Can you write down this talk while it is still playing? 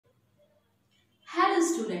Hello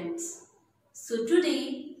students. So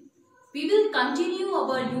today we will continue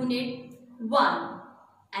our unit 1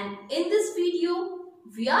 and in this video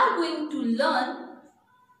we are going to learn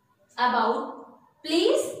about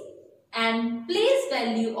place and place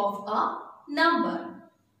value of a number.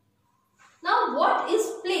 Now what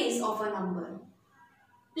is place of a number?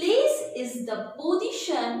 Place is the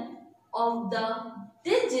position of the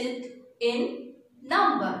digit in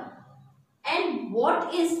number. And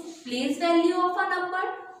what is place value of a number?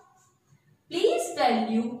 Place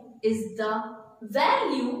value is the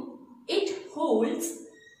value it holds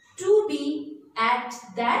to be at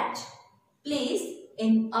that place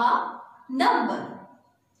in a number.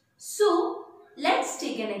 So, let's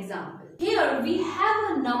take an example. Here we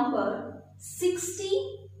have a number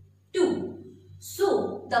 62.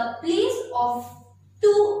 So, the place of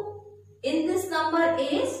 2 in this number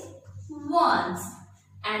is ones.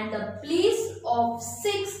 And the place of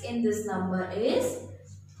 6 in this number is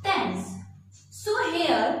tens. So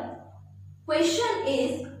here question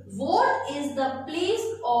is, what is the place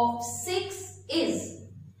of 6 is?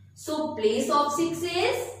 So place of 6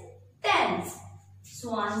 is tens.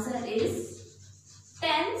 So answer is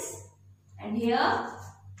tens and here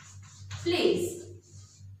place.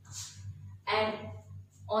 And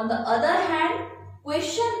on the other hand,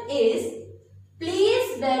 question is,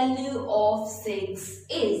 place value of 6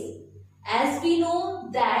 is. As we know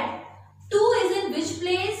that 2 is in which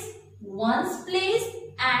place? Ones place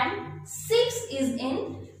and 6 is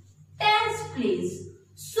in tens place.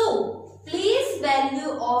 So, place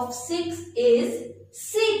value of 6 is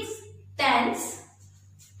 6 tens,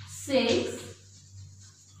 6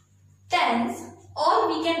 tens, or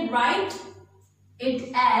we can write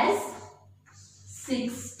it as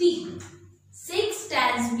 60. 6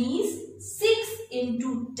 tens means 6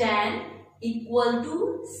 into 10 equal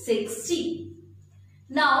to 60.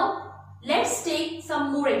 Now, let's take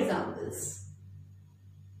some more examples.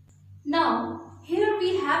 Now, here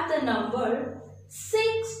we have the number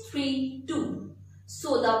 632.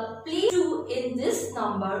 So, the place 2 in this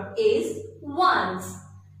number is ones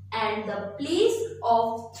and the place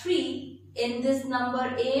of 3 in this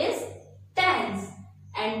number is tens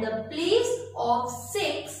and the place of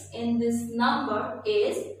 6 in this number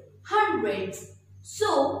is hundreds.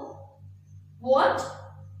 So, what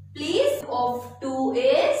place of 2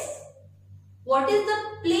 is? What is the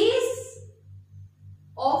place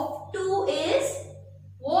of 2 is?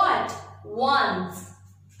 What? Ones.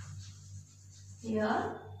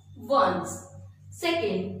 Here, ones.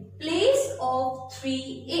 Second, place of 3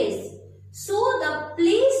 is. So, the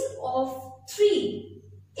place of 3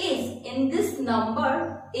 is in this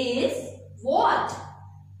number is what?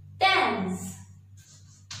 Tens.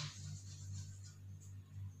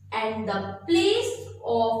 And the place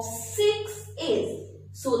of 6 is.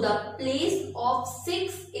 So the place of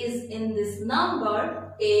 6 is in this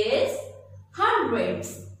number is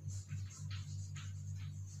hundreds.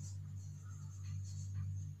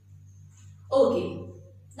 Okay.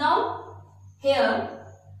 Now here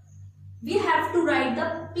we have to write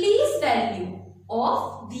the place value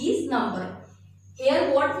of these numbers.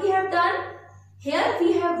 Here what we have done? Here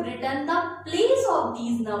we have written the place of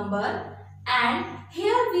these numbers and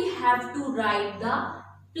here we have to write the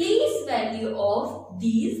place value of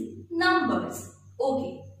these numbers.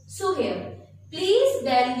 Okay, so here place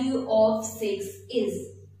value of 6 is.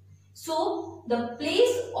 So the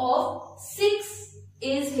place of 6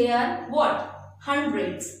 is here what?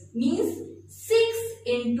 Hundreds means 6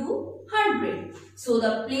 into 100. So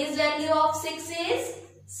the place value of 6 is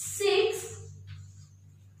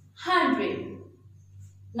 600.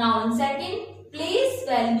 Now in second, place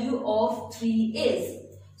value of 3 is.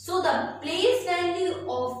 So the place value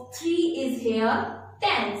of 3 is here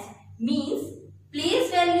tens means place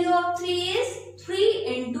value of 3 is 3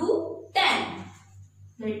 into 10.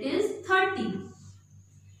 That is 30.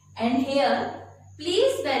 And here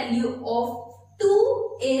place value of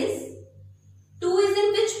 2 is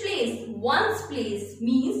in which place? Ones place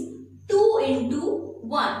means 2 into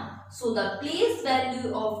 1. So the place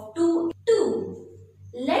value of 2 is 2.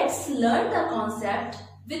 Let's learn the concept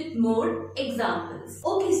with more examples.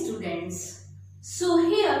 Okay students, so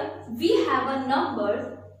here we have a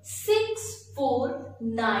number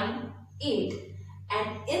 6498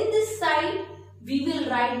 and in this side we will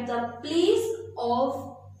write the place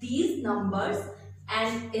of these numbers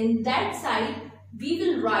and in that side we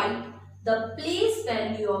will write the place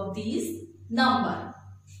value of these numbers.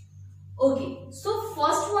 Okay, so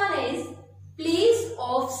first one is place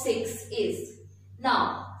of 6 is.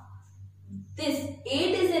 Now, this 8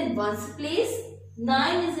 is in ones place,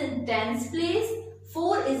 9 is in tens place,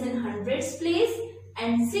 4 is in hundreds place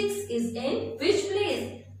and 6 is in which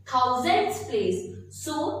place? Thousands place.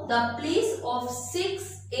 So the place of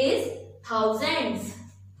 6 is thousands.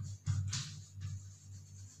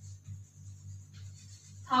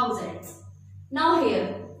 Thousands. Now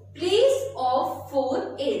here, place of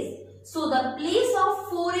 4 is. So the place of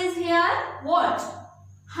 4 is here what?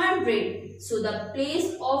 100. So the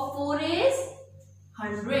place of 4 is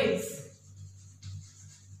hundreds.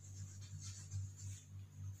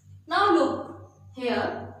 Now look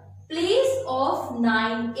here, place of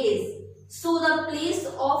 9 is. So the place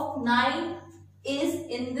of 9 is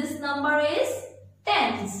in this number is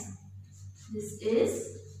tens. This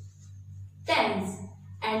is tens.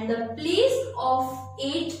 And the place of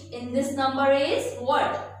 8 in this number is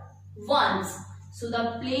what? Ones. So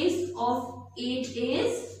the place of 8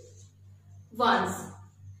 is ones.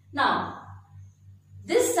 Now,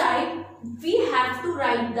 this side we have to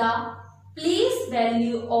write the place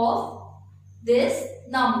value of this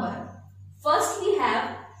number. First we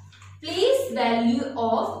have place value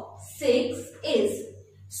of 6 is.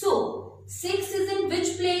 So, 6 is in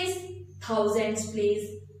which place? Thousands place.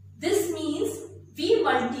 This means we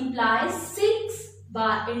multiply 6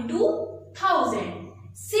 into 1000.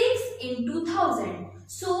 6 into 1000.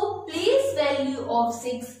 So, place value of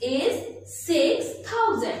 6 is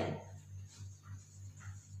 6000.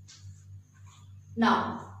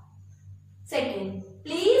 Now, second,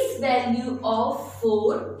 place value of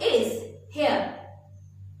 4 is here.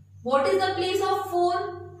 What is the place of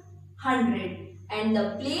 4? 100. And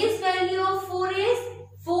the place value of 4 is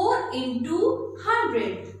 4 into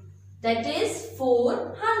 100. That is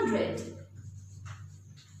 400.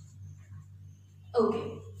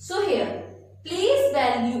 Okay. So here, place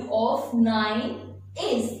value of 9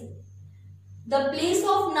 is. The place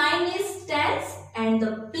of 9 is tens and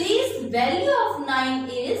the place value of 9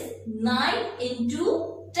 is 9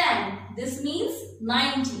 into 10. This means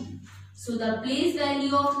 90. So the place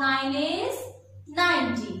value of 9 is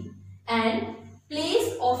 90. And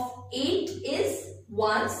place of 8 is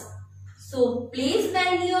ones. So place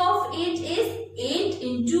value of 8 is 8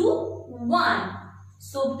 into 1.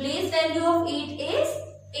 So place value of 8 is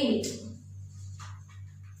 8.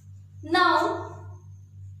 Now,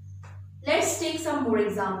 let's take some more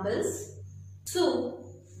examples. So,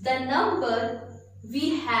 the number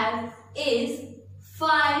we have is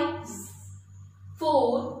 5,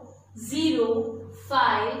 4, 0,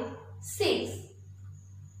 5, 6.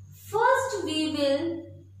 First, we will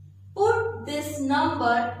put this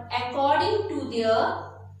number according to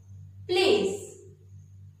their place.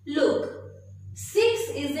 Look, 6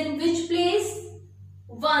 is in which place?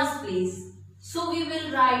 Ones place. So we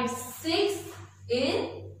will write 6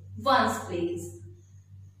 in ones place.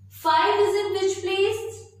 5 is in which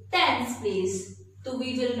place? Tens place. So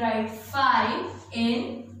we will write 5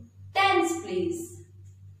 in tens place.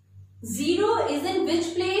 0 is in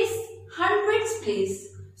which place? Hundreds place.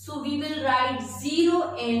 So we will write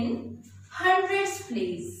 0 in hundreds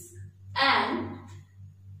place. And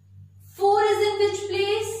 4 is in which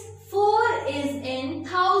place? 4 is in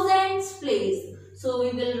thousands place. So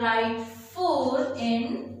we will write 4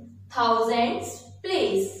 in thousands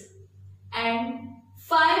place. And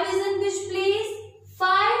 5 is in which place?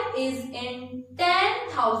 5 is in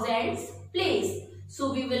 10,000s place.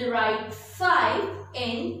 So we will write 5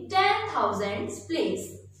 in 10,000s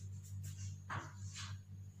place.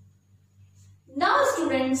 Now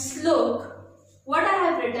students, look what I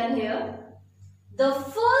have written here. The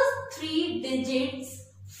first 3 digits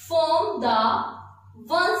form the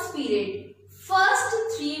ones period. First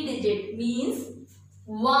 3 digit means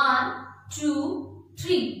 1, 2,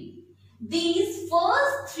 3. These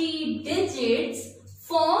first 3 digits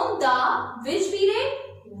form the which period?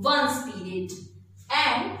 Ones period.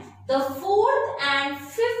 And the 4th and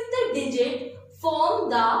 5th digit form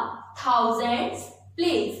the thousands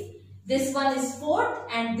place. This one is 4th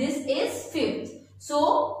and this is 5th.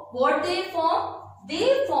 So what they form?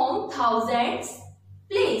 They form thousands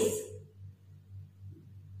place.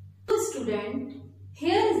 Student,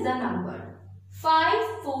 here is the number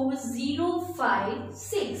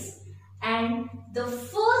 54056 and the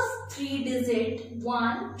first 3 digit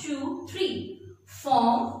 1, 2, 3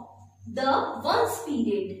 form the ones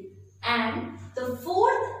period and the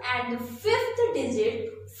 4th and the 5th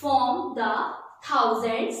digit form the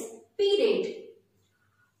thousands period.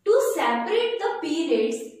 To separate the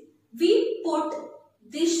periods, we put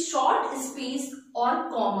this short space or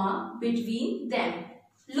comma between them.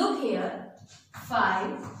 Look here,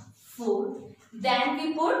 5, 4, then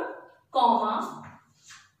we put comma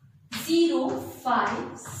 0,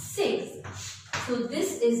 5, 6. So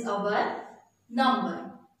this is our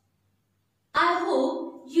number. I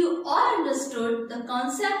hope you all understood the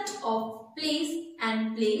concept of place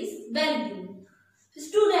and place value.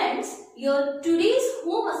 Students, your today's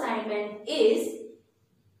home assignment is,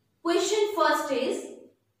 question first is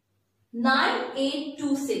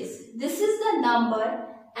 9826. This is the number,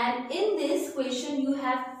 and in this question you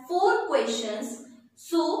have 4 questions.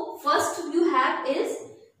 So first you have is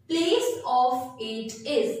place of 8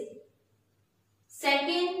 is.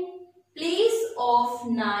 Second, place of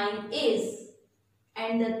 9 is.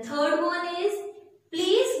 And the third one is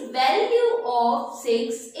place value of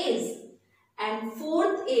 6 is. And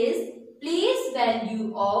fourth is place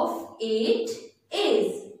value of 8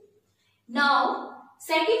 is. Now,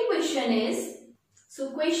 second question is,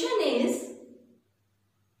 question is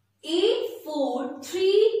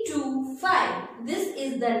 84325. This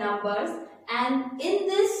is the numbers, and in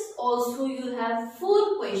this also you have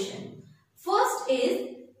 4 questions. First is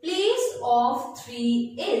place of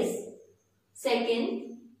 3 is.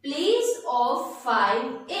 Second, place of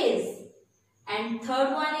 5 is. And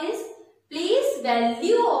third one is place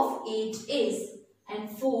value of 8 is. And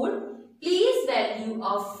fourth, place value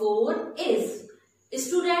of 4 is.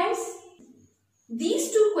 Students,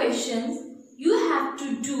 these 2 questions you have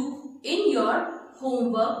to do in your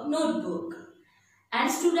homework notebook. And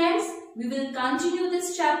students, we will continue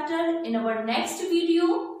this chapter in our next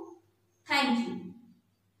video. Thank you.